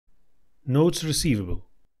Notes receivable.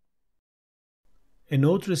 A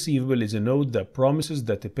note receivable is a note that promises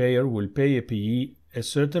that a payer will pay a payee a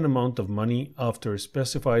certain amount of money after a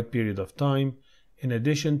specified period of time, in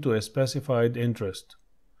addition to a specified interest,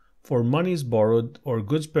 for monies borrowed or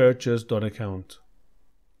goods purchased on account.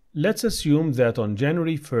 Let's assume that on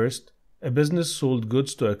January 1st, a business sold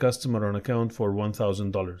goods to a customer on account for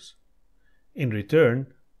 $1,000. In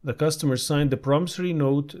return, the customer signed a promissory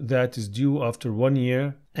note that is due after 1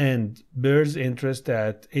 year and bears interest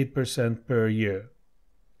at 8% per year.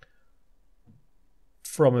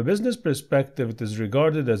 From a business perspective, it is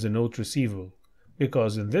regarded as a note receivable,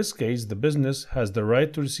 because in this case the business has the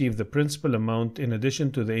right to receive the principal amount in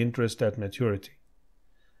addition to the interest at maturity.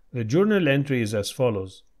 The journal entry is as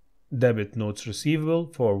follows: debit notes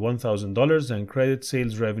receivable for $1,000 and credit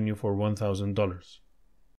sales revenue for $1,000.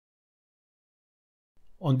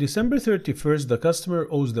 On December 31st, the customer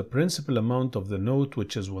owes the principal amount of the note,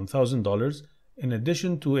 which is $1,000, in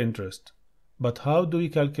addition to interest. But how do we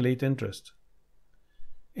calculate interest?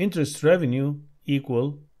 Interest revenue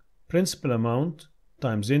equal principal amount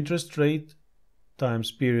times interest rate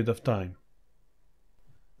times period of time.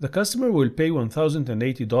 The customer will pay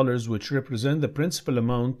 $1,080, which represent the principal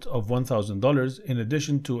amount of $1,000 in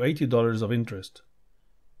addition to $80 of interest.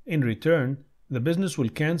 In return, the business will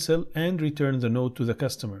cancel and return the note to the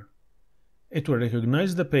customer. It will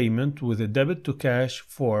recognize the payment with a debit to cash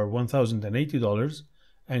for $1,080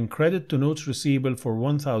 and credit to notes receivable for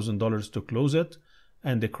 $1,000 to close it,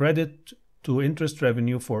 and a credit to interest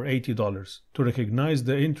revenue for $80 to recognize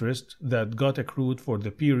the interest that got accrued for the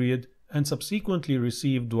period and subsequently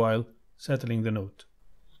received while settling the note.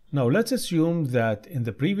 Now let's assume that in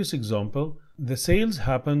the previous example, the sales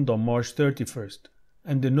happened on March 31st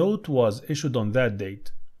and the note was issued on that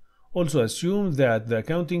date. Also assume that the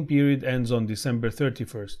accounting period ends on December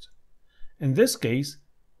 31st. In this case,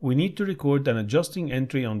 we need to record an adjusting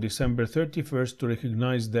entry on December 31st to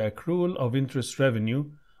recognize the accrual of interest revenue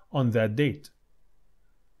on that date.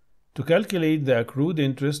 To calculate the accrued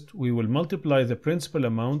interest, we will multiply the principal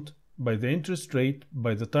amount by the interest rate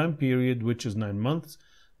by the time period, which is 9 months,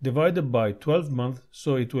 divided by 12 months,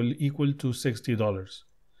 so it will equal to $60.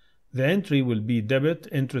 The entry will be debit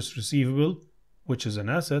interest receivable, which is an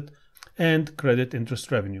asset, and credit interest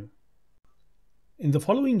revenue. In the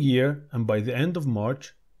following year, and by the end of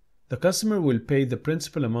March, the customer will pay the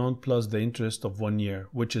principal amount plus the interest of 1 year,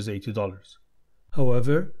 which is $80.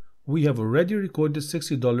 However, we have already recorded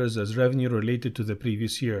 $60 as revenue related to the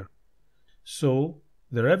previous year. So,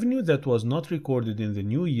 the revenue that was not recorded in the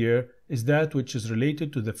new year is that which is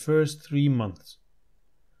related to the first 3 months.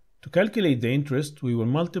 To calculate the interest, we will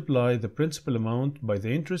multiply the principal amount by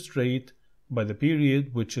the interest rate by the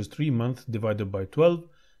period, which is 3 months, divided by 12,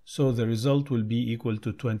 so the result will be equal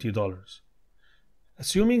to $20.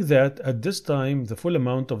 Assuming that at this time the full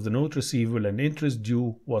amount of the note receivable and interest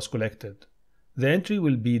due was collected, the entry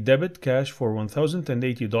will be debit cash for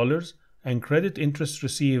 $1,080 and credit interest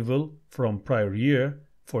receivable from prior year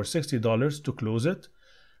for $60 to close it,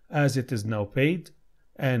 as it is now paid,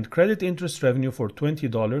 and credit interest revenue for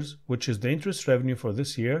 $20, which is the interest revenue for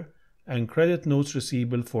this year, and credit notes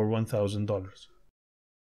receivable for $1,000.